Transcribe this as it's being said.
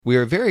We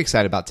are very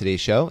excited about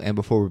today's show, and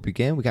before we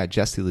begin, we got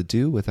Jessie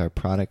Ledoux with our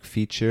product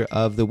feature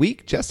of the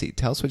week. Jessie,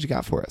 tell us what you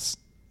got for us.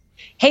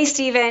 Hey,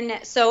 Stephen.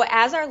 So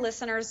as our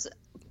listeners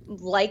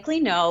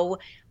likely know,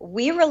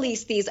 we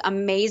release these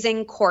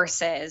amazing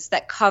courses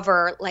that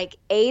cover like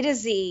A to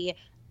Z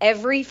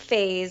every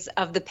phase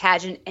of the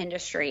pageant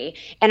industry.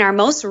 And our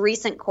most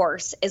recent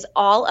course is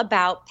all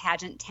about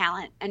pageant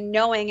talent. And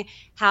knowing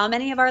how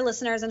many of our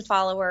listeners and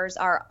followers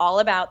are all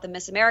about the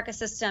Miss America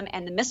system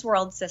and the Miss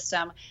World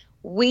system,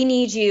 we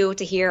need you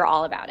to hear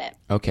all about it.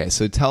 Okay,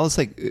 so tell us,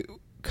 like,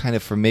 kind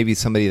of for maybe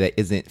somebody that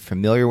isn't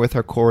familiar with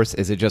our course,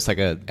 is it just like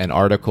an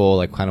article,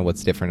 like kind of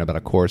what's different about a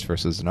course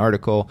versus an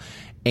article?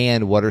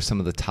 And what are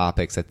some of the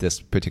topics that this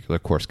particular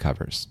course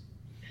covers?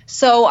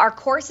 So our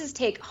courses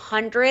take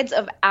hundreds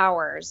of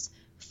hours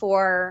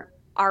for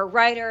our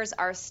writers,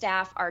 our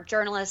staff, our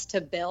journalists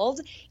to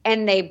build,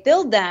 and they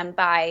build them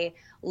by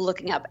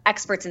looking up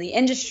experts in the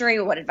industry,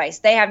 what advice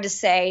they have to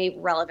say,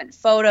 relevant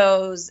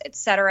photos,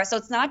 etc. So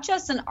it's not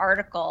just an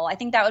article. I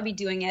think that would be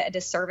doing it a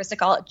disservice to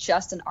call it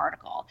just an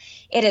article.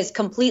 It is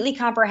completely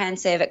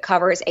comprehensive. It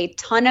covers a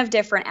ton of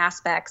different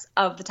aspects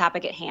of the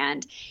topic at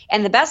hand.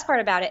 And the best part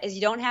about it is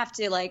you don't have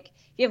to, like,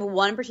 if you have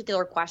one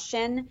particular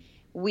question,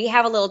 we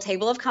have a little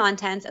table of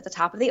contents at the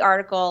top of the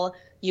article.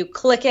 You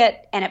click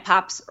it and it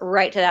pops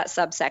right to that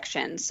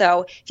subsection.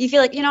 So if you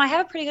feel like, I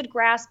have a pretty good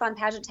grasp on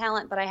pageant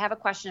talent, but I have a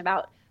question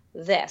about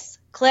this,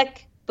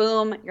 click,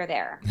 boom, you're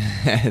there.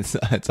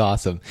 It's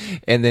awesome.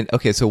 And then,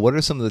 okay, so what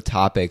are some of the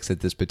topics that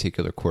this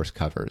particular course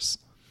covers?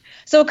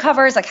 So it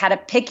covers like how to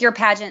pick your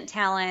pageant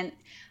talent,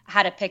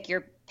 how to pick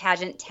your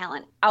pageant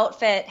talent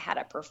outfit, how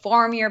to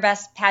perform your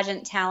best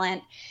pageant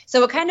talent.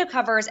 So it kind of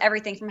covers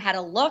everything from how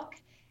to look,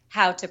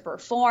 how to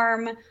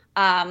perform.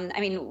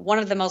 One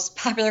of the most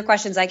popular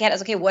questions I get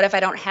is, okay, what if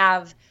I don't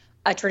have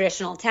a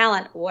traditional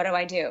talent? What do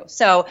I do?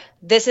 So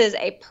this is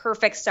a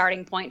perfect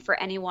starting point for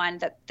anyone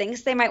that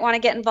thinks they might want to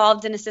get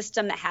involved in a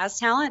system that has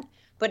talent,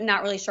 but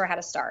not really sure how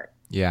to start.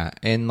 Yeah.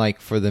 And like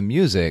for the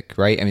music,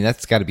 right? I mean,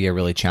 that's got to be a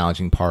really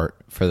challenging part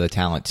for the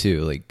talent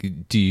too. Like,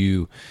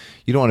 you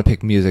don't want to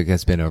pick music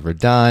that's been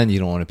overdone. You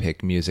don't want to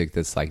pick music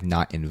that's like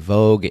not in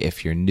vogue.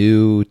 If you're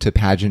new to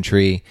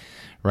pageantry,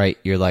 right?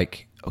 You're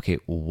like, okay,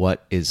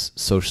 what is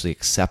socially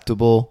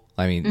acceptable?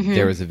 I mean,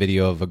 There was a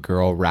video of a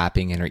girl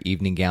rapping in her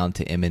evening gown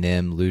to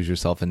Eminem, Lose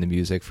Yourself in the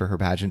Music, for her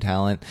pageant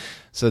talent.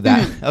 So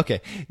that,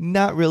 okay,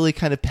 not really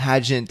kind of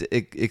pageant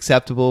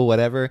acceptable,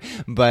 whatever.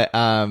 But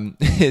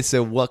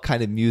so what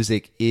kind of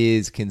music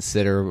is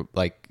considered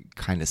like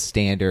kind of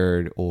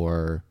standard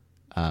or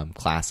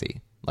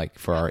classy, like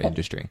for our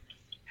industry?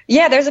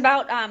 Yeah, there's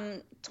about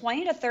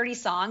 20 to 30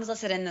 songs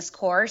listed in this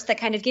course that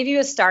kind of give you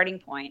a starting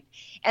point.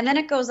 And then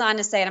it goes on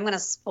to say, and I'm going to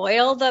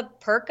spoil the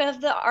perk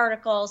of the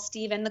article,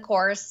 Stephen, the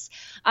course.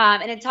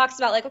 And it talks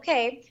about like,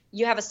 okay,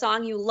 you have a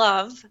song you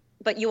love,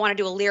 but you want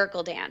to do a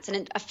lyrical dance.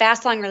 And a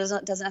fast song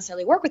doesn't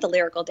necessarily work with a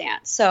lyrical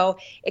dance. So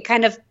it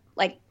kind of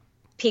like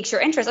piques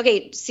your interest.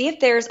 Okay, see if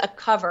there's a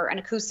cover, an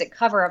acoustic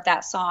cover of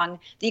that song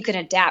that you can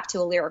adapt to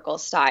a lyrical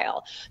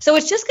style. So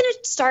it's just going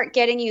to start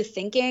getting you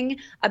thinking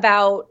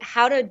about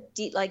how to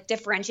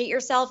differentiate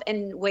yourself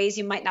in ways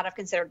you might not have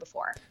considered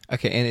before.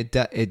 Okay, and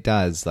it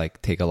does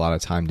like take a lot of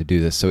time to do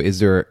this. So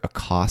is there a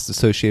cost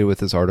associated with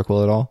this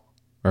article at all,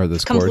 or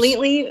this course?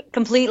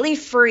 Completely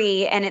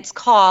free, and it's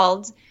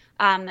called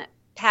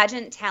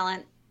Pageant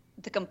Talent: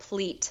 The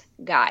Complete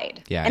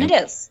Guide. Yeah, and it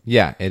is.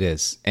 Yeah, it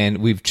is. And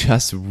we've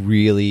just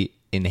really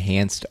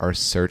enhanced our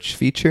search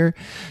feature,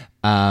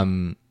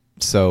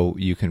 so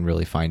you can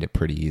really find it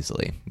pretty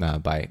easily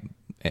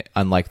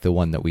unlike the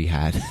one that we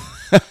had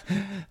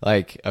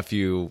like a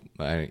few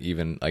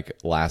even like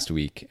last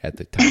week at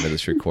the time of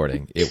this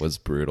recording. It was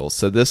brutal.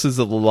 So this is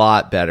a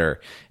lot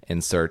better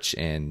in search,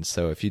 and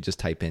so if you just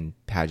type in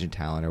pageant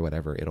talent or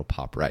whatever, it'll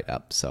pop right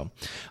up. So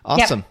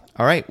awesome. Yep.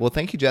 All right, well,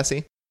 thank you,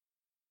 Jessie.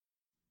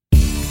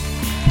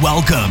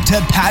 Welcome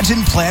to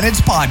Pageant Planet's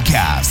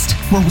podcast,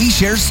 where we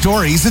share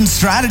stories and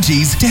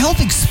strategies to help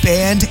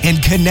expand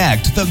and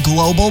connect the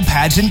global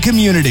pageant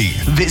community.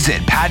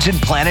 Visit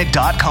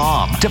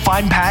pageantplanet.com to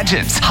find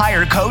pageants,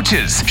 hire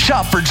coaches,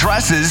 shop for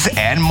dresses,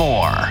 and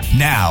more.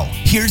 Now,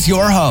 here's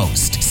your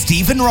host,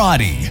 Stephen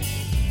Roddy.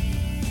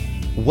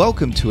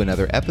 Welcome to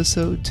another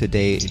episode.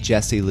 Today,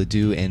 Jessie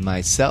Ledoux and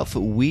myself,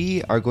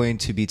 we are going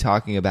to be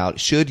talking about,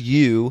 should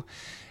you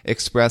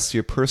express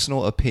your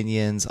personal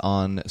opinions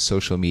on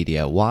social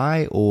media?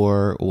 Why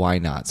or why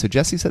not? So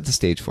Jessie, set the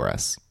stage for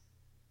us.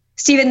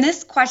 Stephen,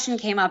 this question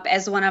came up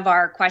as one of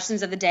our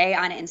questions of the day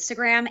on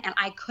Instagram, and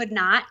I could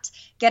not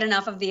get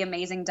enough of the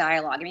amazing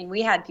dialogue. I mean,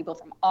 we had people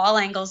from all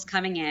angles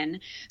coming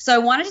in. So I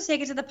wanted to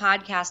take it to the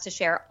podcast to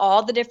share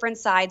all the different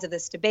sides of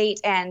this debate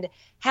and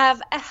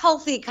have a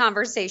healthy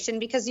conversation,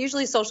 because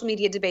usually social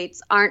media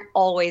debates aren't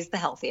always the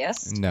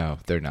healthiest. No,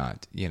 they're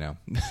not,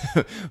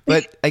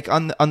 But like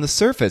on the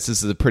surface,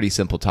 this is a pretty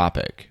simple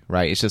topic,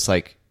 right? It's just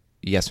like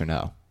yes or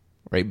no,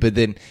 right? But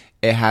then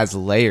it has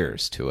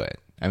layers to it.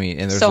 I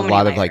mean, and there's a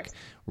lot of like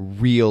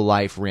real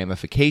life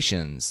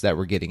ramifications that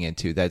we're getting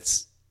into.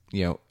 That's,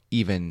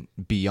 even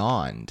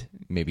beyond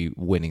maybe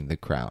winning the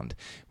crown,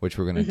 which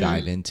we're going to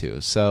dive into.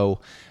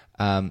 So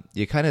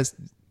you kind of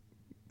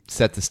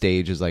set the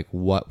stage as like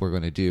what we're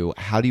going to do.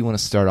 How do you want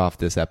to start off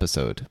this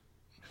episode?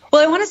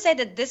 Well, I want to say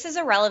that this is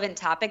a relevant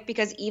topic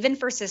because even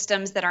for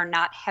systems that are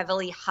not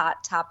heavily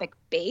hot topic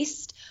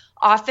based,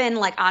 often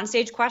like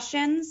onstage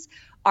questions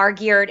are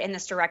geared in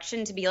this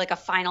direction to be like a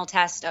final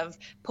test of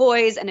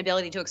poise and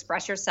ability to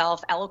express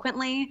yourself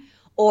eloquently.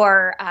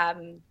 Or,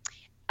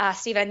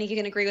 Steve, I think you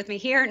can agree with me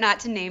here, not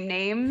to name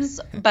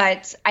names,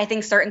 but I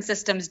think certain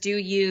systems do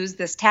use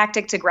this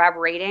tactic to grab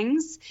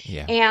ratings.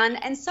 Yeah. And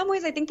in some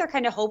ways, I think they're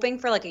kind of hoping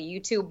for like a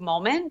YouTube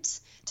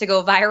moment to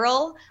go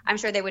viral. I'm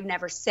sure they would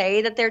never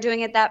say that they're doing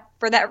it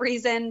for that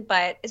reason,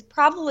 but it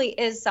probably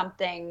is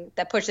something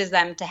that pushes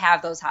them to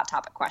have those hot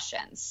topic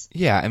questions.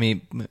 Yeah, I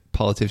mean,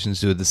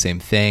 politicians do the same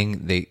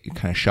thing. They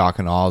kind of shock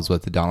and awe is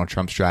what the Donald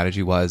Trump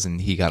strategy was,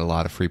 and he got a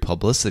lot of free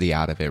publicity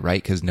out of it,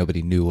 right? Because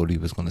nobody knew what he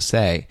was going to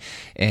say.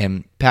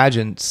 And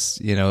pageants,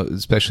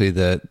 especially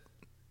the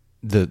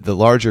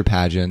larger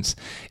pageants,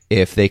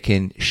 if they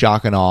can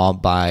shock and awe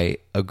by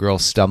a girl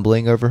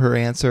stumbling over her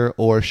answer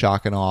or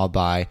shock and awe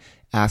by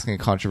asking a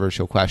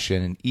controversial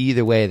question, and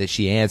either way that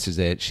she answers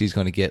it, she's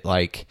going to get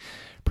like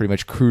pretty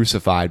much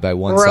crucified by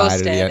one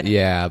Roasted. side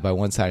or by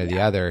one side or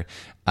the other.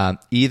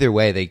 Either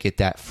way, they get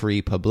that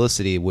free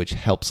publicity, which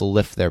helps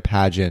lift their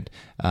pageant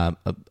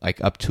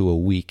like up to a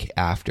week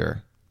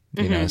after.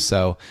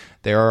 So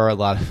there are a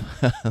lot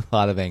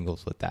of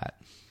angles with that.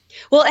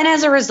 Well, and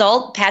as a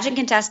result, pageant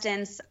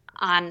contestants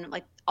on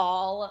like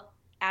all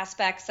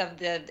aspects of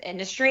the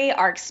industry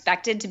are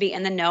expected to be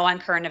in the know on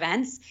current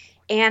events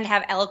and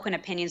have eloquent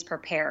opinions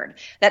prepared.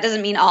 That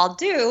doesn't mean all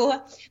do,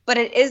 but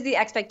it is the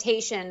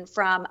expectation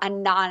from a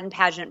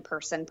non-pageant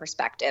person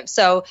perspective.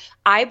 So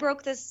I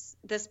broke this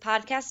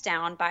podcast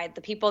down by the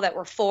people that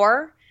were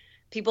for,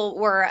 people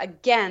were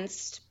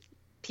against,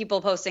 people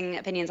posting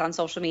opinions on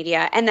social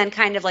media, and then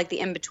kind of like the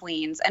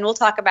in-betweens. And we'll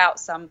talk about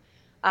some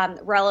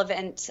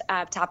relevant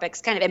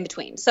topics kind of in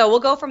between. So we'll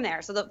go from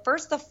there. So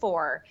the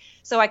four.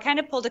 So I kind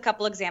of pulled a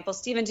couple examples.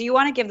 Stephen, do you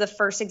want to give the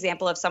first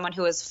example of someone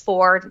who is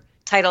for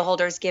title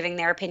holders giving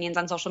their opinions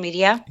on social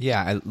media?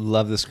 Yeah, I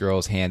love this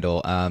girl's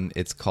handle.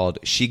 It's called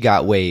She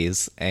Got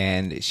Ways,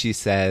 and she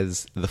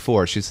says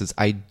she says,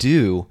 I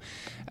do.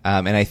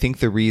 And I think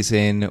the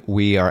reason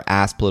we are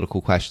asked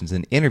political questions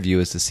in interview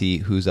is to see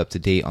who's up to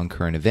date on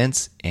current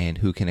events and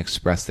who can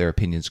express their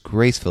opinions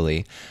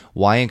gracefully.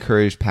 Why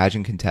encourage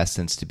pageant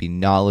contestants to be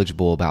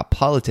knowledgeable about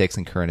politics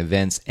and current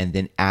events and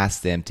then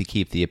ask them to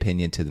keep the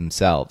opinion to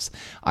themselves?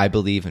 I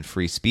believe in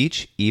free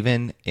speech,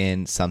 even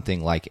in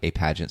something like a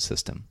pageant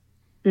system.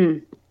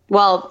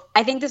 Well,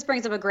 I think this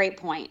brings up a great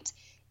point.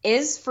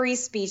 Is free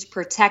speech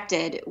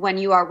protected when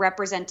you are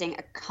representing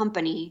a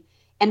company?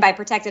 And by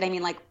protected, I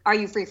mean, like, are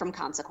you free from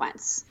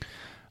consequence?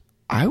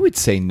 I would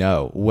say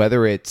no,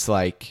 whether it's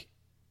like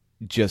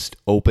just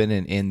open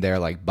and in their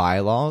like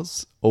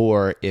bylaws,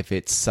 or if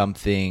it's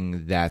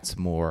something that's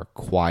more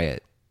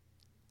quiet,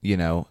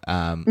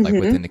 like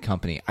within the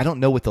company. I don't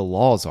know what the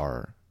laws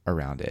are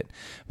around it,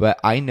 but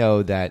I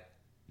know that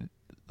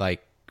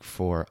like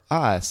for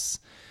us,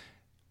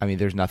 I mean,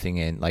 there's nothing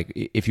in like,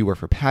 if you work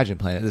for Pageant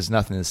Planet, there's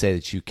nothing to say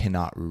that you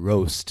cannot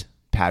roast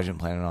Pageant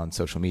Planet on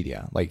social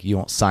media. Like you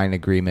don't sign an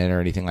agreement or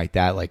anything like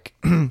that. Like,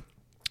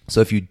 so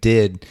if you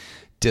did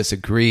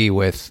disagree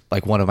with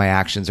like one of my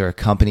actions or a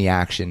company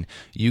action,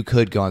 you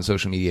could go on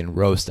social media and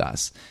roast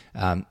us,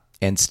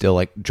 and still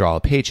like draw a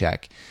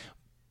paycheck.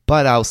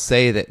 But I'll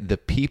say that the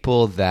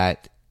people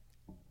that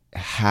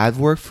had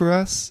worked for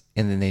us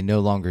and then they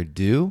no longer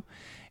do,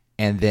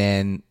 and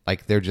then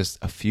like they're just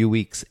a few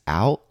weeks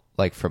out,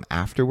 like from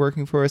after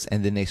working for us,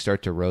 and then they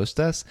start to roast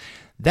us,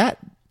 that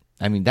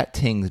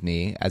tings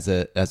me as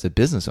a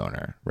business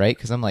owner, right?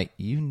 Because I'm like,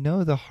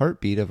 the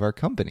heartbeat of our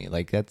company.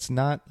 Like, that's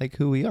not like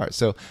who we are.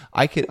 So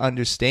I could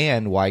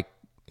understand why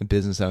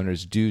business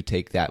owners do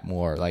take that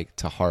more like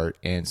to heart,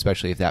 and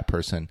especially if that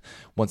person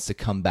wants to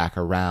come back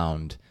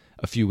around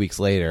a few weeks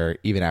later,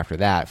 even after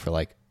that, for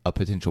like a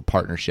potential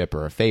partnership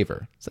or a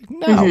favor. It's like,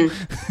 no,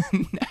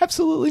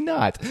 absolutely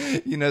not.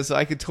 So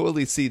I could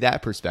totally see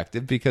that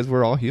perspective because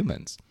we're all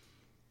humans.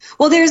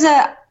 Well, there's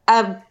a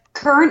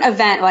current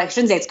event. Well, I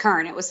shouldn't say it's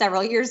current. It was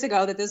several years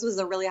ago that this was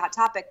a really hot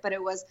topic, but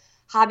it was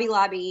Hobby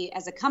Lobby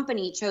as a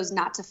company chose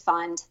not to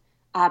fund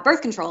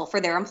birth control for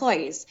their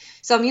employees.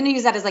 So I'm going to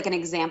use that as like an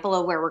example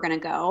of where we're going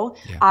to go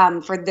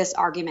for this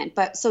argument.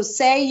 But so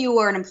say you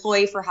were an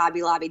employee for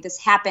Hobby Lobby, this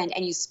happened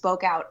and you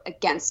spoke out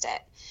against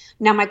it.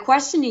 Now, my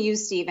question to you,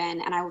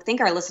 Stephen, and I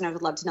think our listeners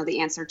would love to know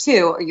the answer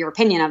too, or your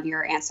opinion of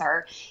your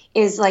answer,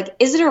 is like,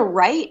 is it a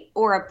right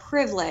or a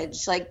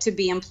privilege, like, to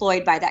be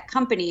employed by that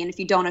company? And if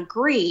you don't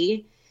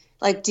agree,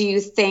 like, do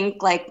you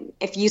think, like,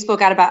 if you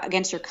spoke out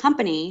against your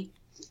company,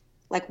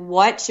 like,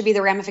 what should be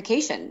the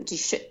ramification?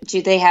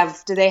 Do they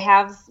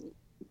have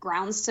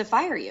grounds to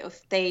fire you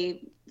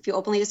if you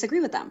openly disagree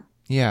with them?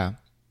 Yeah.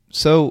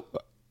 So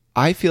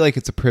I feel like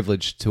it's a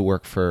privilege to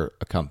work for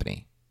a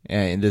company.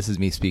 And this is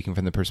me speaking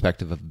from the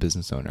perspective of a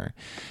business owner.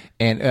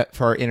 And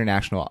for our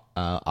international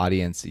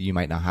audience, you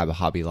might not have a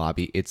Hobby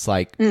Lobby. It's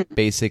like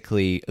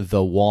basically the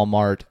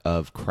Walmart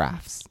of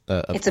crafts.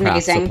 It's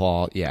amazing.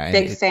 Supply. Yeah,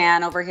 big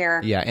fan over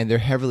here. Yeah, and they're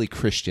heavily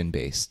Christian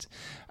based.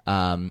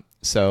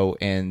 So,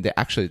 and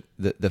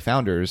the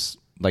founders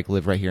like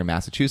live right here in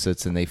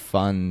Massachusetts, and they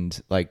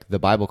fund like the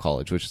Bible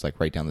College, which is like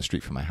right down the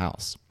street from my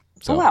house.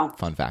 So, wow.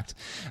 Fun fact.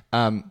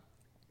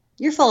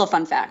 You're full of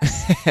fun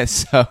facts.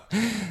 So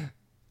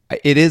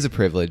it is a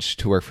privilege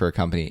to work for a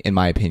company, in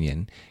my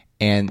opinion.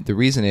 And the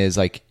reason is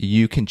like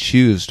you can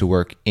choose to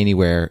work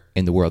anywhere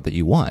in the world that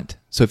you want.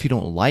 So if you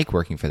don't like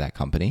working for that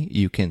company,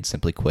 you can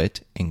simply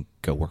quit and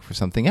go work for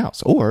something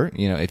else. Or,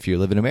 if you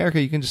live in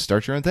America, you can just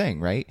start your own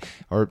thing, right?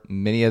 Or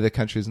many other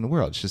countries in the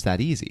world. It's just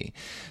that easy.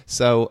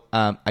 So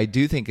I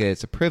do think that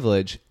it's a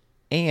privilege.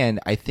 And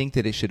I think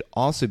that it should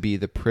also be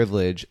the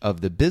privilege of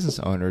the business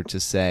owner to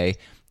say,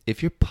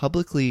 if you're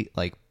publicly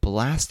like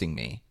blasting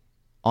me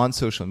on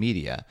social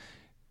media,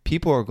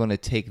 people are going to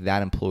take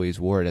that employee's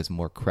word as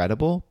more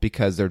credible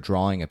because they're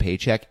drawing a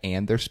paycheck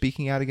and they're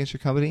speaking out against your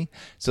company.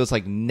 So it's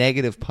like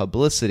negative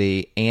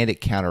publicity, and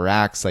it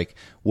counteracts like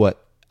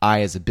what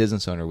I as a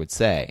business owner would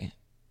say,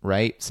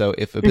 right? So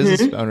if a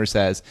business owner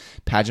says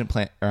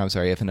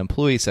if an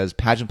employee says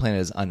Pageant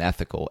Planet is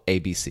unethical,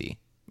 ABC,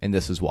 and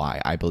this is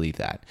why I believe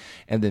that.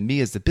 And then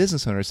me as the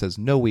business owner says,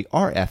 no, we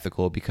are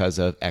ethical because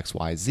of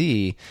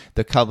XYZ,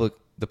 the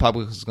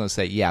public is going to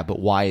say, yeah, but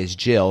why is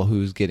Jill,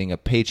 who's getting a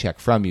paycheck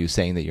from you,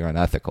 saying that you're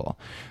unethical?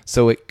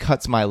 So it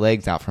cuts my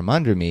legs out from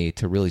under me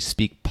to really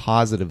speak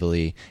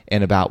positively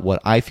and about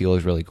what I feel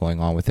is really going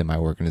on within my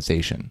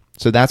organization.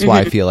 So that's why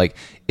I feel like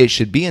it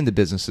should be in the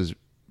business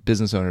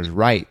owner's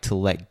right to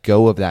let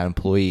go of that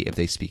employee if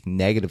they speak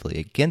negatively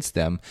against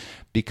them,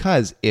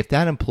 because if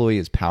that employee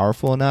is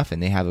powerful enough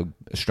and they have a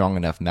strong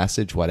enough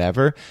message,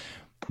 whatever,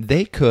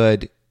 they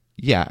could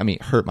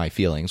hurt my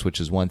feelings,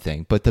 which is one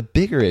thing. But the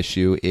bigger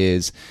issue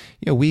is,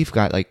 we've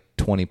got like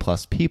 20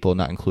 plus people,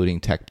 not including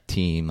tech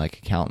team, like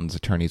accountants,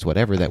 attorneys,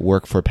 whatever, that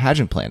work for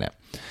Pageant Planet.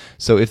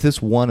 So if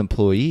this one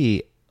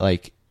employee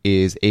like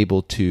is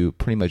able to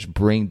pretty much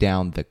bring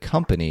down the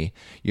company,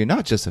 you're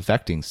not just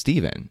affecting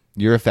Steven,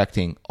 you're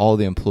affecting all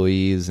the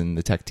employees and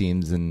the tech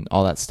teams and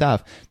all that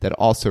stuff that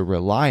also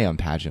rely on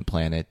Pageant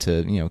Planet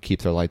to,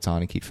 keep their lights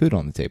on and keep food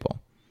on the table.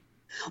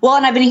 Well,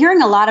 and I've been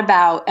hearing a lot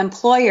about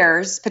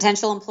employers,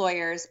 potential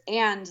employers,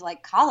 and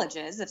like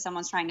colleges, if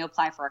someone's trying to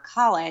apply for a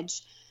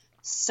college,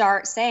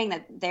 start saying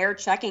that they're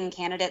checking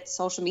candidates'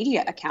 social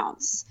media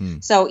accounts.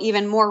 So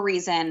even more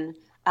reason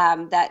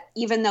that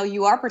even though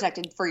you are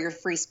protected for your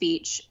free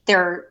speech,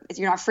 you're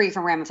not free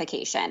from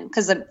ramification,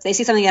 because if they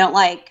see something they don't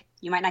like,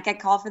 you might not get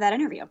called for that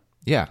interview.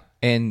 Yeah.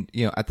 And,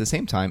 at the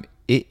same time,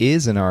 it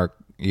is in our,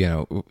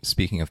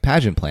 speaking of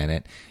Pageant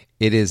Planet,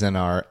 it is in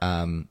our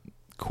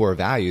core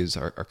values,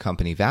 our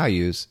company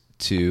values,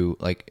 to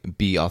like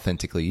be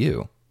authentically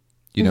you.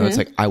 It's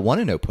like, I want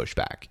to know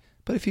pushback.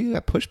 But if you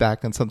have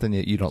pushback on something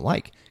that you don't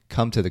like,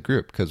 come to the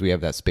group because we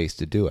have that space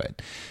to do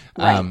it.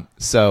 Right.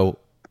 So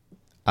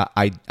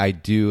I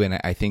do,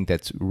 and I think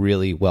that's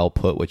really well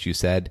put what you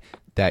said,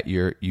 that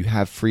you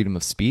have freedom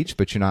of speech,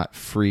 but you're not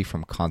free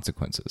from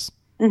consequences.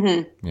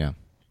 Yeah.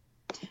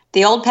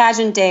 The old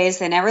pageant days,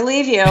 they never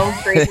leave you.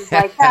 Phrases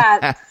like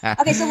that.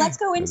 Okay, so let's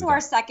go into our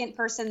second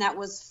person that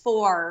was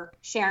for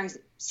sharing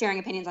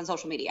opinions on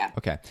social media.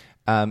 Okay.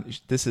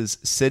 This is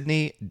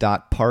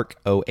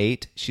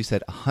Sydney.park08. She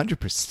said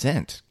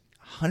 100%.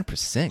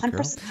 100%,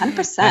 girl.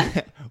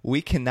 100%.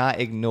 We cannot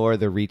ignore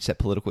the reach that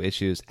political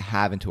issues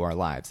have into our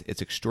lives.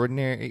 It's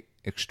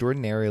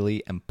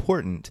extraordinarily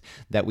important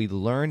that we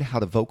learn how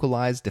to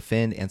vocalize,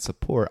 defend, and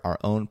support our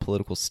own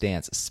political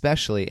stance,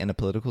 especially in a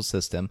political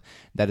system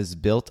that is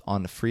built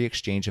on the free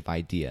exchange of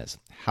ideas.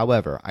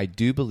 However, I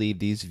do believe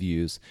these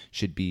views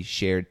should be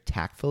shared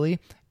tactfully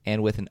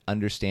and with an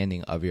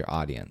understanding of your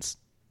audience.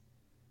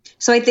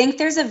 So I think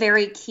there's a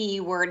very key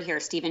word here,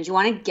 Steven. Do you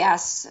want to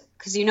guess?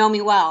 Because you know me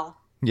well.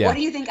 Yeah. What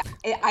do you think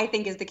I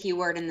think is the key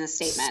word in this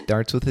statement?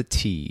 Starts with a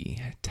T.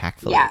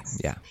 Tactfully.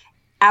 Yes. Yeah.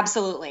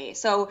 Absolutely.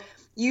 So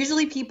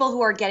usually people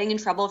who are getting in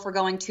trouble for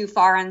going too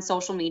far on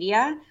social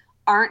media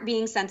aren't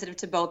being sensitive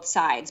to both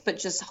sides, but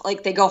just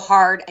like they go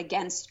hard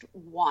against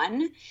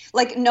one.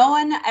 Like no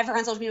one ever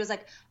on social media was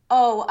like,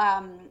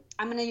 I'm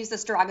going to use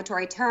this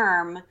derogatory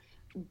term,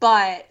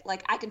 but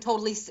like I can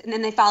totally, and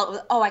then they follow it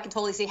with, I can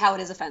totally see how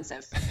it is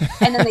offensive.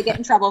 And then they get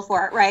in trouble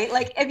for it, right?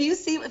 Like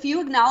if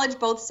you acknowledge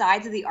both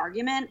sides of the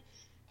argument,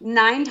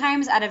 9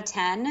 times out of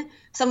 10,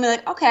 somebody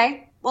like,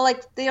 okay, well,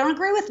 like they don't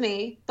agree with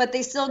me, but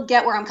they still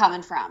get where I'm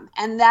coming from.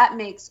 And that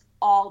makes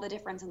all the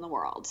difference in the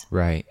world.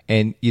 Right.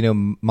 And,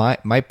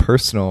 my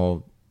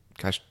personal,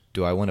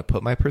 do I want to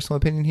put my personal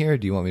opinion here or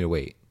do you want me to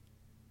wait?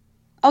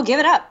 Oh, give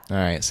it up. All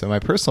right. So my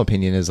personal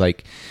opinion is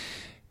like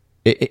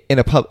in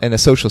a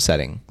social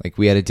setting, like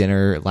we had a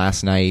dinner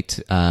last night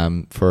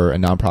for a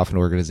nonprofit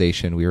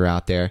organization. We were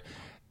out there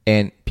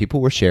and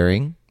people were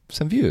sharing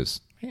some views.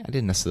 I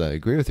didn't necessarily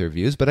agree with their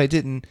views, but I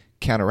didn't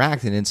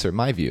counteract and insert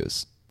my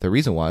views. The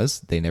reason was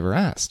they never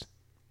asked.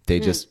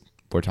 They just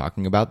we're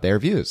talking about their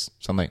views.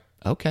 So I'm like,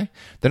 okay.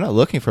 They're not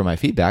looking for my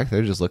feedback.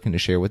 They're just looking to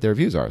share what their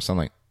views are. So I'm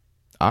like,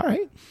 all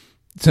right.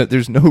 So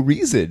there's no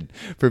reason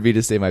for me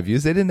to say my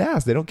views. They didn't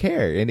ask. They don't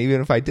care. And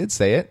even if I did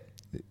say it,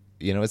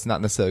 it's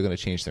not necessarily going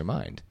to change their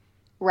mind.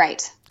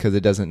 Right. Because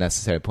it doesn't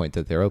necessarily point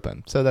that they're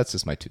open. So that's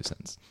just my 2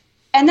 cents.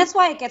 And that's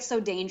why it gets so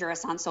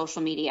dangerous on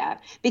social media,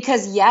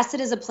 because yes, it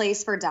is a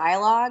place for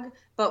dialogue,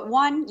 but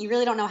one, you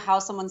really don't know how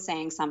someone's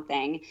saying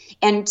something.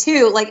 And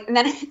two, and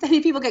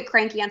then people get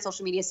cranky on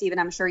social media, Stephen,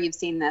 I'm sure you've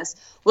seen this.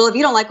 Well, if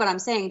you don't like what I'm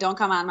saying, don't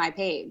come on my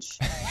page.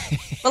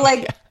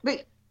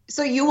 But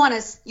so you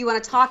want to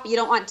talk, but you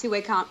don't want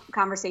two-way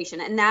conversation.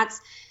 And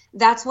that's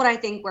what I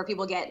think where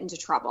people get into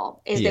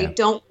trouble is they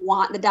don't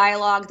want the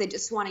dialogue. They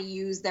just want to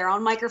use their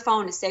own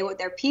microphone to say what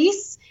their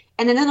piece,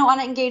 and then they don't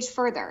want to engage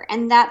further.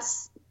 And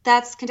that's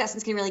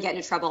contestants can really get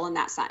into trouble in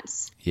that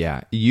sense.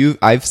 Yeah.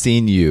 I've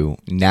seen you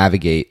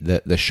navigate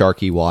the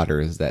sharky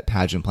waters that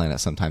Pageant Planet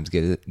sometimes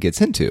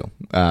gets into.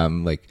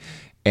 And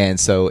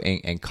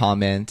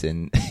comment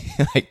and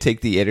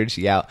take the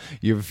energy out.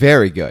 You're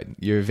very good.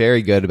 You're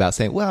very good about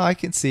saying, well, I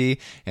can see.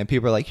 And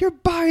people are like, you're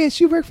biased.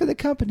 You work for the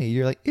company.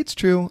 You're like, it's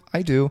true.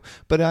 I do.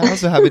 But I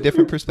also have a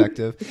different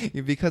perspective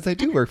because I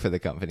do work for the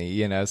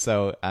company,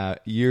 So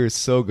you're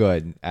so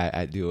good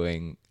at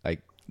doing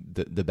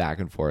the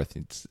back and forth.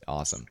 It's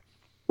awesome.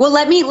 Well,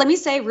 let me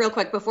say real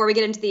quick before we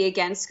get into the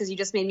against, because you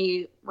just made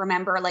me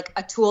remember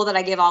a tool that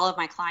I give all of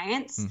my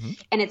clients,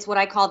 and it's what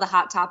I call the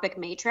hot topic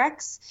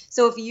matrix.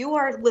 So if you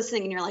are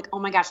listening and you're like, oh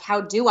my gosh,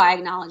 how do I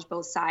acknowledge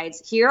both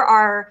sides? Here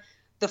are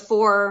the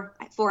four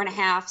and a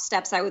half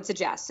steps I would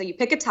suggest. So you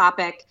pick a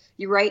topic,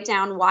 you write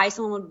down why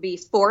someone would be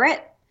for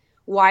it,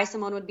 why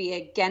someone would be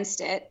against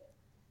it,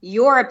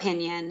 your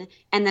opinion,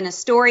 and then a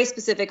story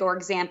specific or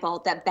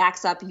example that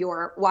backs up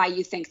why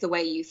you think the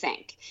way you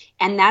think.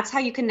 And that's how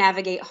you can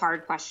navigate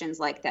hard questions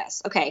like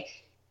this. Okay,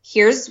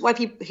 here's what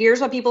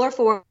people are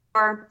for,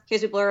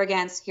 here's what people are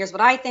against, here's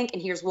what I think,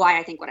 and here's why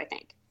I think what I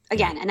think.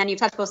 Again, and then you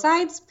touch both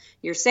sides,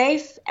 you're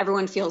safe,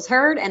 everyone feels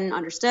heard and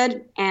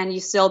understood, and you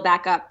still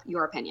back up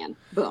your opinion.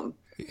 Boom.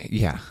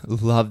 Yeah,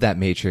 love that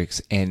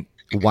matrix. And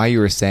while you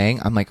were saying,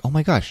 I'm like, oh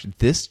my gosh,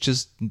 this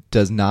just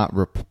does not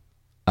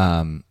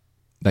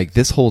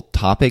this whole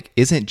topic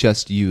isn't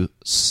just you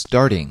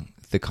starting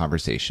the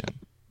conversation.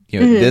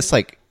 This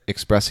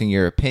expressing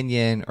your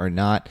opinion or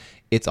not,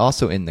 it's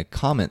also in the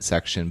comment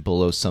section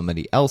below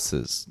somebody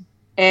else's.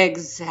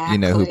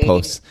 Exactly. Who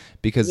posts,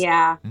 because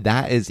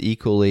that is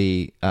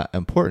equally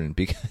important.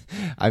 Because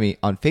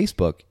on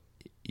Facebook,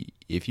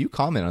 if you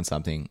comment on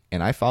something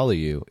and I follow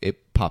you,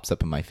 it pops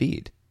up in my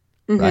feed.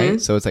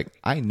 Right? So it's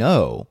I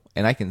know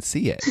and I can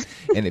see it.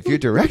 And if your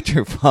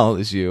director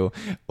follows you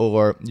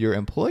or your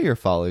employer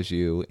follows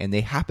you and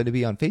they happen to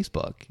be on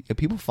Facebook,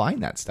 people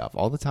find that stuff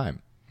all the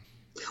time.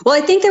 Well,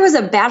 I think there was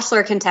a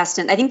Bachelor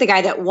contestant. I think the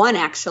guy that won,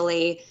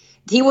 actually,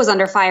 he was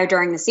under fire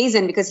during the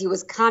season because he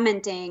was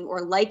commenting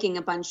or liking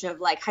a bunch of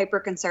hyper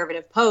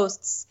conservative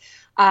posts,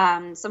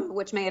 some of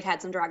which may have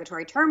had some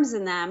derogatory terms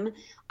in them.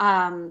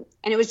 And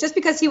it was just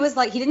because he was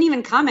he didn't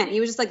even comment.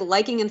 He was just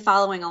liking and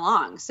following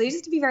along. So you just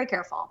have to be very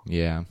careful.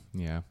 Yeah.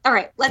 Yeah. All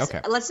right.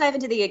 Let's dive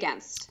into the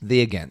against.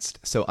 The against.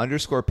 So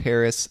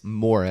 _Paris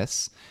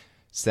Morris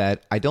said,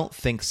 I don't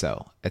think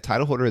so. A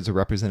title holder is a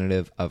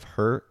representative of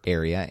her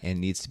area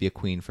and needs to be a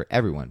queen for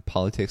everyone.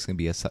 Politics can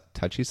be a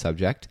touchy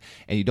subject,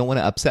 and you don't want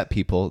to upset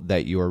people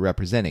that you are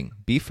representing.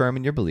 Be firm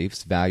in your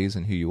beliefs, values,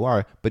 and who you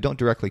are, but don't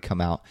directly come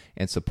out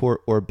and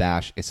support or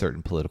bash a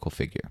certain political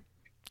figure.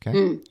 Okay?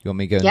 You want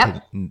me to go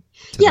into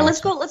yeah, let's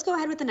go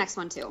ahead with the next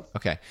one too.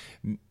 Okay.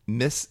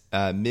 Ms.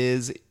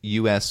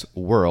 US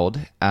World,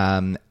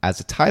 as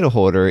a title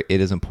holder,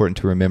 it is important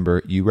to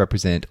remember you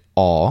represent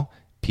all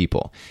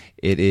people.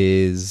 It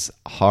is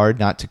hard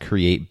not to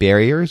create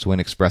barriers when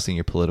expressing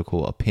your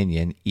political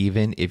opinion,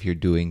 even if you're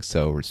doing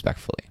so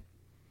respectfully.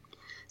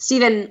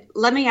 Stephen,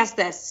 let me ask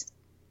this.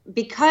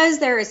 Because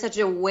there is such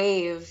a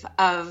wave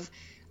of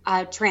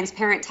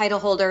transparent title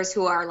holders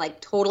who are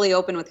totally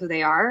open with who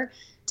they are,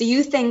 do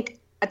you think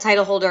a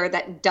title holder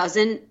that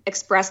doesn't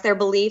express their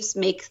beliefs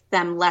makes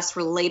them less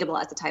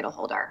relatable as a title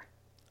holder?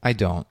 I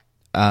don't.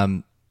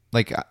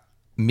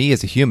 Me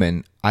as a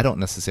human, I don't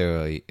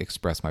necessarily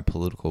express my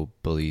political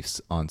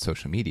beliefs on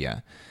social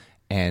media.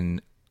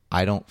 And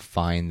I don't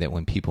find that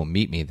when people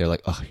meet me, they're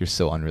like, oh, you're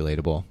so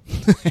unrelatable.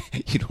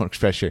 You don't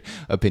express your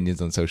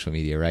opinions on social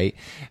media, right?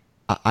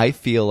 I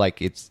feel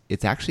like it's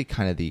actually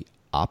kind of the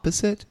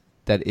opposite,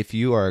 that if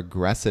you are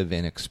aggressive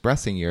in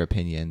expressing your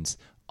opinions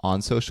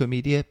on social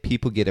media,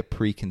 people get a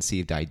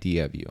preconceived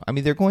idea of you.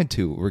 They're going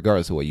to,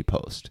 regardless of what you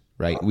post,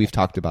 right? We've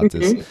talked about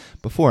this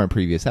before in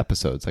previous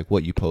episodes,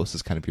 what you post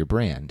is kind of your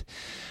brand.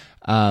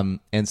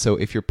 And so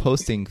if you're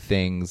posting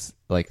things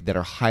that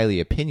are highly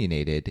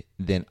opinionated,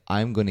 then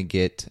I'm going to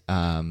get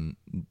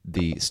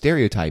the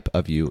stereotype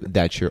of you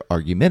that you're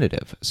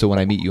argumentative. So when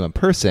I meet you in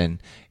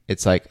person,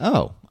 it's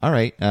oh, all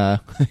right,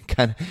 kind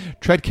of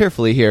tread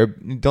carefully here.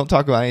 Don't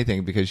talk about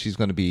anything because he or she's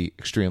going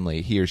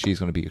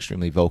to be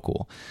extremely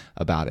vocal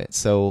about it.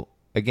 So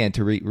again,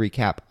 to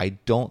recap, I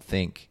don't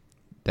think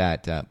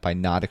that by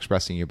not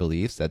expressing your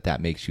beliefs,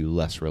 that makes you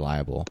less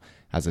reliable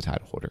as a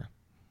title holder.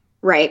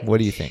 Right. What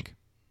do you think?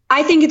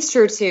 I think it's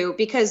true too,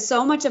 because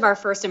so much of our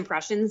first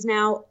impressions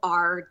now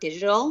are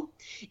digital.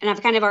 And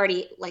I've kind of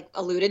already like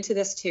alluded to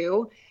this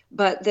too,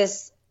 but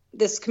this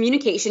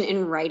communication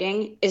in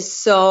writing is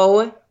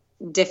so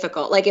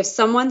difficult. Like if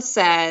someone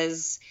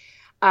says,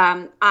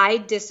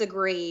 I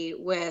disagree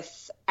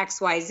with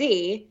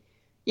XYZ,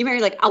 you might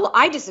be like, oh, well,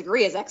 I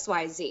disagree as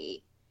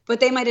XYZ,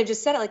 but they might have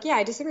just said it like, yeah,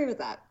 I disagree with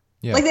that.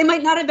 Yeah. Like they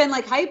might not have been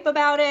like hype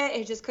about it.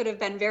 It just could have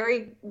been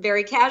very,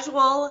 very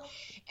casual.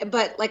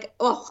 But like,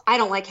 oh, I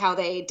don't like how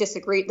they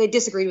disagreed. They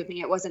disagreed with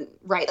me. It wasn't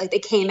right. Like they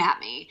came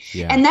at me.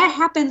 Yeah. And that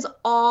happens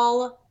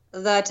all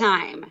the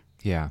time.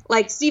 Yeah.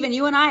 Like Stephen,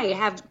 you and I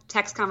have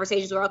text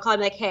conversations where I'll call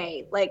him like,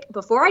 hey, like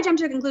before I jump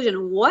to a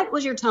conclusion, what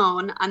was your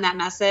tone on that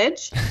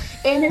message?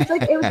 And it's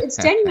like, it's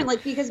genuine,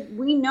 like, because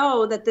we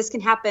know that this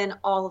can happen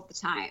all of the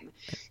time.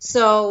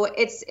 So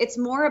it's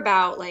more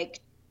about like,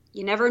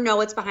 you never know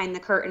what's behind the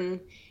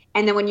curtain.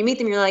 And then when you meet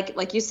them, you're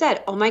like you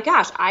said, oh my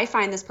gosh, I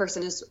find this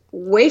person is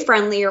way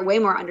friendlier, way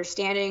more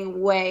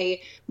understanding,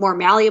 way more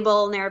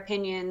malleable in their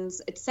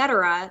opinions,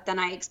 etc., than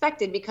I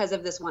expected because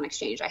of this one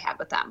exchange I had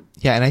with them.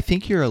 Yeah, and I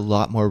think you're a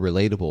lot more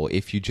relatable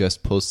if you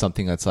just post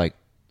something that's like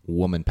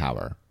woman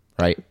power,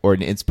 right? Or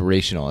an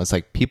inspirational. It's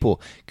like people,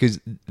 because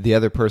the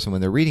other person, when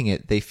they're reading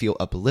it, they feel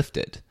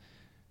uplifted.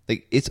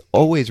 Like it's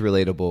always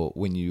relatable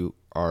when you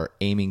are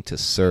aiming to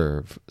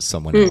serve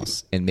someone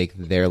else and make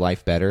their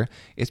life better.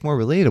 It's more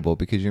relatable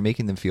because you're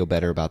making them feel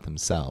better about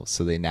themselves.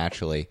 So they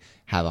naturally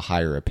have a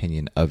higher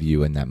opinion of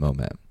you in that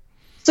moment.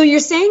 So you're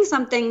saying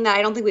something that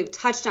I don't think we've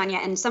touched on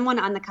yet. And someone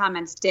on the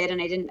comments did,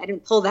 and I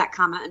didn't pull that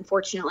comment,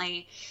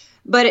 unfortunately.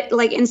 But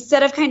like,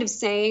 instead of kind of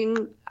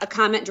saying a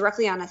comment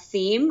directly on a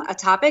theme, a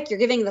topic, you're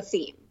giving the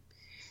theme.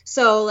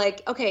 So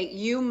like, okay,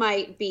 you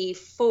might be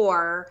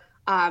for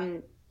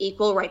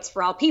equal rights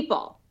for all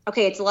people.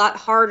 Okay, it's a lot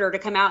harder to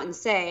come out and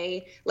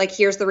say, like,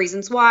 here's the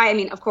reasons why. I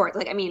mean, of course,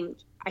 like, I mean,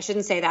 I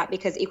shouldn't say that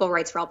because equal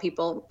rights for all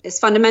people is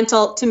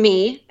fundamental to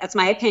me. That's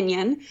my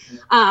opinion.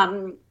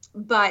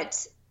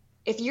 But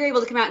if you're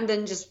able to come out and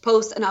then just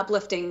post an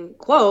uplifting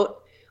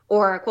quote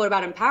or a quote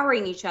about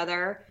empowering each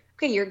other,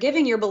 okay, you're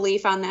giving your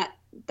belief on that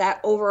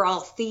overall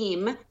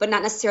theme, but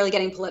not necessarily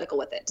getting political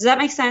with it. Does that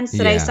make sense?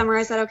 Did I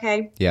summarize that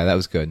okay? Yeah, that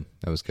was good.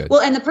 That was good.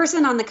 Well, and the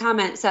person on the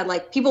comment said,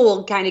 like, people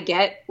will kind of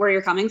get where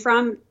you're coming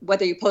from,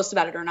 whether you post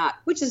about it or not,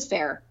 which is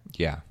fair.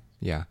 Yeah,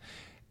 yeah.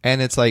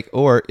 And it's like,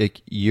 or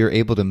you're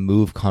able to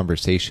move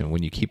conversation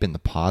when you keep in the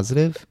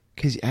positive.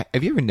 Because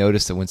have you ever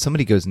noticed that when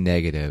somebody goes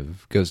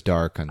negative, goes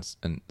dark on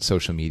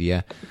social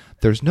media,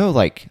 there's no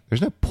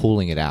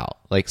pulling it out.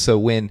 Like, so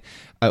when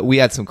we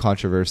had some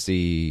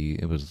controversy,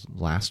 it was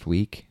last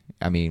week.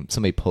 I mean,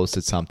 somebody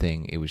posted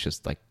something, it was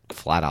just like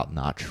flat out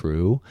not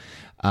true.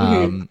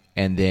 And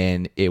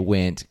then it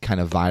went kind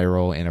of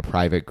viral in a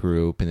private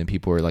group, and then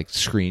people were like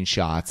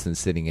screenshots and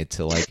sending it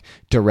to like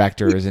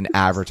directors and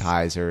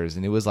advertisers.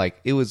 And it was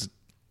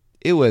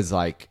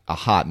like a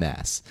hot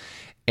mess.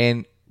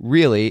 And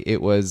really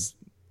it was,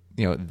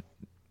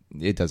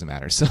 it doesn't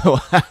matter. So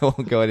I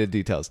won't go into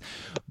details,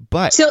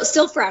 but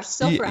still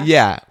fresh.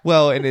 Yeah.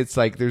 Well, and it's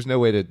like, there's no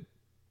way to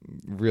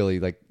really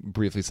like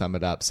briefly sum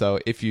it up. So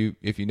if you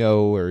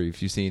know, or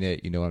if you've seen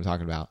it, you know what I'm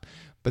talking about.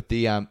 But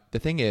the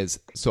thing is,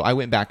 so I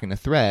went back in a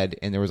thread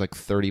and there was like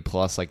 30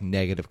 plus like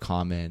negative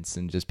comments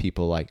and just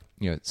people like,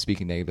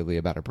 speaking negatively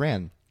about a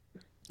brand.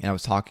 And I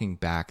was talking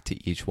back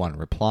to each one,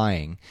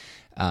 replying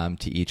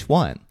to each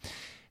one.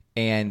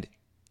 And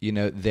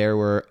there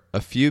were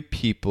a few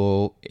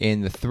people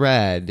in the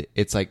thread,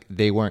 it's like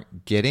they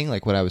weren't getting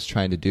like what I was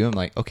trying to do. I'm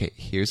like, okay,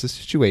 here's the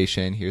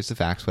situation, here's the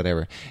facts,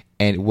 whatever.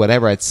 And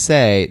whatever I'd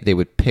say, they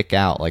would pick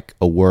out like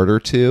a word or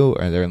two,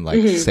 or they're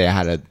like, say I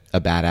had a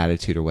bad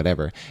attitude or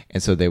whatever.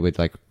 And so they would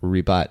like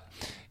rebut.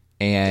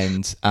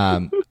 And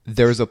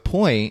there was a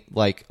point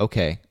like,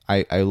 okay,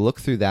 I look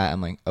through that.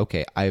 I'm like,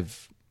 okay,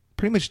 I've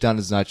pretty much done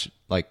as much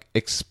like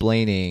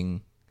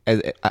explaining.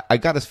 I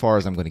got as far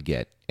as I'm going to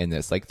get in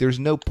this. Like, there's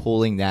no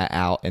pulling that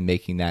out and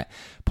making that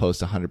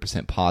post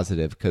 100%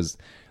 positive, because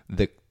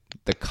the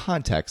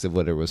context of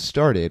what it was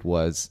started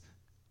was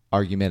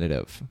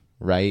argumentative,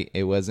 right?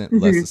 It wasn't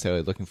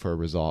necessarily looking for a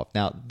resolve.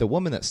 Now, the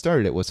woman that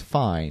started it was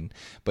fine,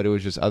 but it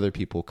was just other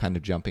people kind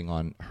of jumping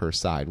on her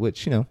side,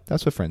 which,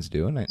 that's what friends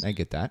do, and I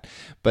get that.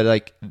 But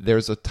like,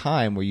 there's a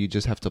time where you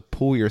just have to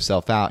pull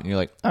yourself out, and you're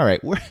like, all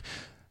right,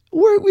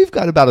 we've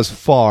got about as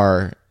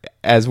far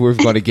as we're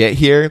going to get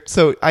here.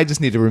 So I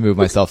just need to remove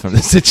myself from the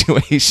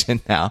situation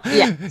now.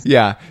 Yeah.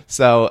 Yeah.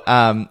 So,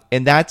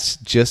 and that's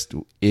just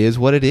is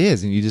what it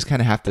is. And you just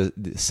kind of have to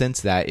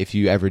sense that if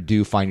you ever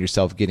do find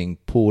yourself getting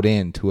pulled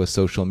into a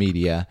social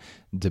media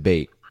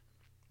debate.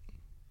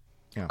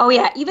 Yeah. Oh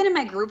yeah. Even in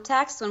my group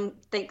text,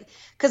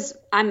 because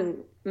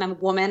I'm a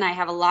woman, I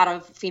have a lot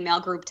of female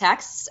group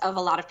texts of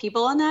a lot of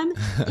people in them.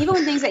 Even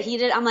when things that he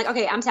did, I'm like,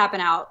 okay, I'm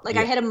tapping out. Like,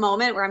 I hit a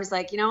moment where I'm just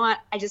like, you know what?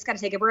 I just got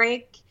to take a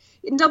break.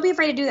 don't be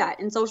afraid to do that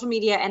in social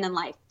media and in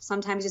life.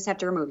 Sometimes you just have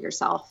to remove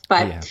yourself.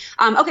 But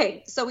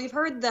okay, so we've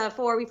heard the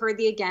for, we've heard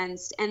the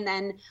against, and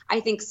then I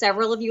think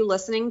several of you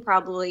listening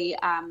probably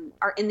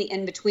are in the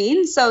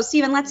in-between. So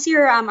Stephen, let's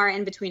hear our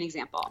in-between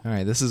example. All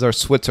right, this is our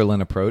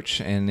Switzerland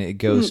approach, and it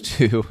goes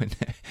to,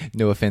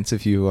 no offense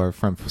if you are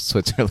from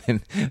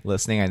Switzerland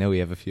listening, I know we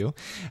have a few.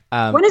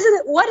 What is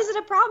it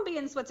a problem being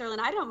in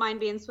Switzerland? I don't mind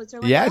being in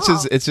Switzerland. Yeah,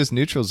 it's just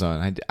neutral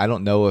zone. I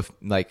don't know if,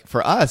 like,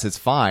 for us it's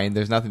fine.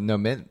 There's nothing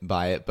meant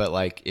by it, but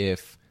like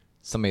if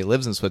somebody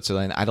lives in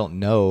Switzerland, I don't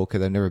know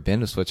because I've never been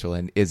to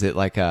Switzerland. Is it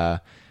like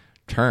a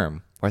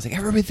term where it's like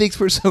everybody thinks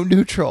we're so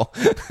neutral?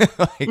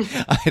 Like,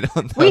 I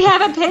don't know. We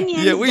have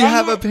opinions. Yeah, we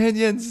have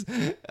opinions.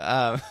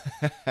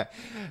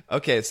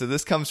 Okay, so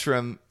this comes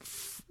from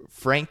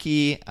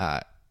Frankie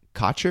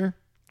Kocher,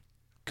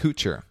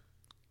 Kootcher.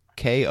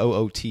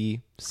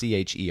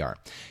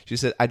 She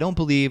said, I don't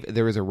believe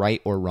there is a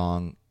right or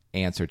wrong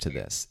answer to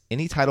this.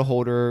 Any title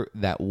holder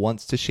that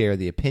wants to share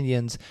the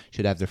opinions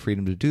should have the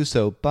freedom to do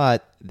so,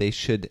 but they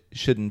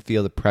shouldn't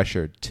feel the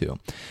pressure to.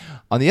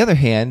 On the other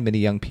hand, many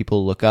young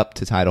people look up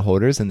to title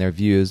holders and their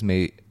views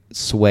may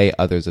sway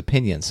others'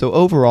 opinions. So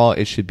overall,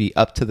 it should be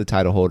up to the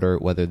title holder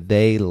whether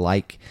they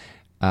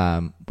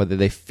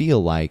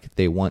feel like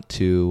they want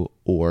to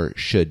or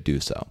should do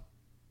so.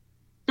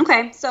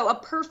 Okay, so a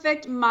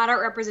perfect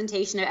moderate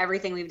representation of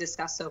everything we've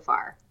discussed so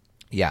far.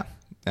 Yeah,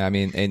 I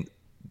mean, and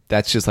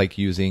that's just like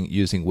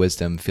using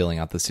wisdom, filling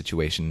out the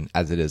situation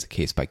as it is,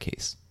 case by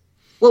case.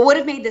 What would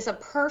have made this a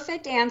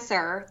perfect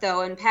answer,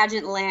 though, in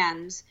pageant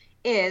land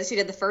is she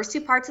did the first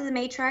two parts of the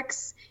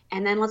matrix,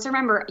 and then let's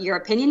remember, your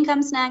opinion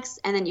comes next,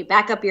 and then you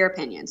back up your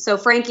opinion. So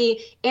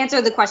Frankie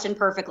answered the question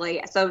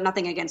perfectly, so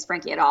nothing against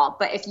Frankie at all.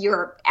 But if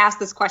you're asked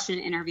this question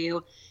in an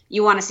interview,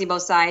 you want to see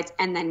both sides,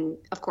 and then,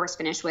 of course,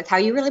 finish with how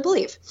you really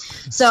believe.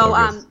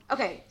 So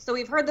okay, so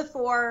we've heard the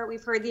for,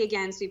 we've heard the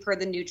against, we've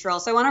heard the neutral.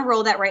 So I want to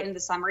roll that right into the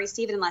summary,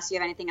 Stephen, unless you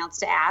have anything else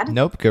to add.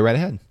 Nope, go right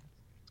ahead.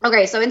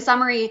 Okay, so in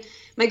summary,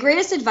 my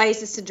greatest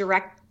advice is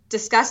to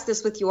discuss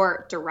this with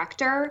your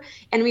director.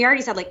 And we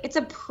already said, like, it's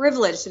a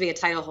privilege to be a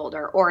title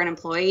holder or an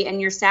employee,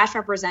 and your staff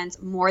represents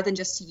more than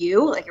just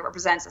you. Like, it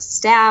represents a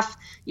staff,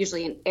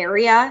 usually an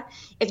area.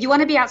 If you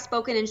want to be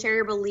outspoken and share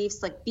your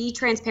beliefs, like, be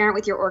transparent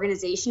with your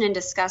organization and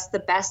discuss the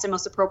best and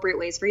most appropriate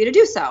ways for you to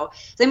do so.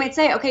 So they might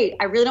say, okay,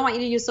 I really don't want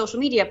you to use social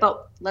media,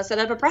 but let's set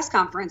up a press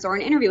conference or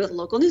an interview with a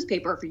local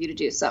newspaper for you to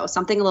do so,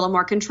 something a little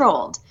more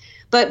controlled.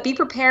 But be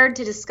prepared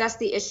to discuss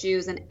the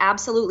issues and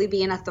absolutely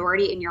be an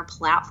authority in your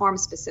platform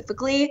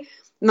specifically.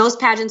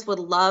 Most pageants would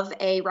love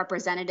a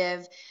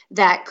representative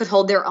that could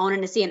hold their own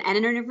in a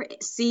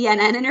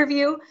CNN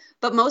interview,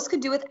 but most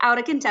could do without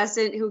a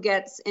contestant who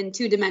gets in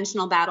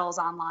two-dimensional battles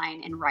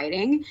online in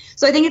writing.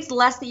 So I think it's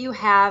less that you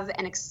have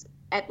and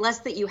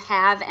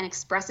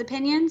express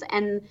opinions,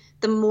 and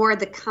the more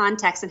the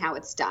context and how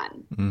it's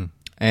done. Mm.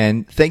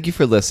 And thank you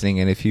for listening.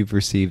 And if you've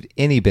received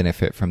any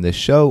benefit from this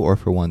show or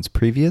for ones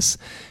previous,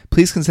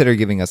 please consider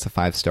giving us a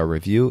 5-star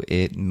review.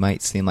 It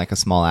might seem like a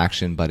small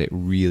action, but it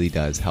really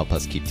does help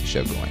us keep the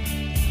show going.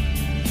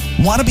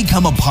 Want to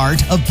become a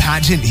part of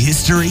pageant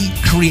history?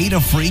 Create a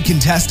free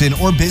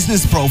contestant or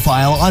business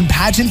profile on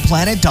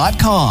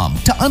PageantPlanet.com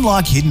to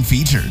unlock hidden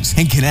features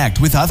and connect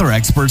with other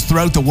experts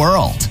throughout the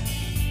world.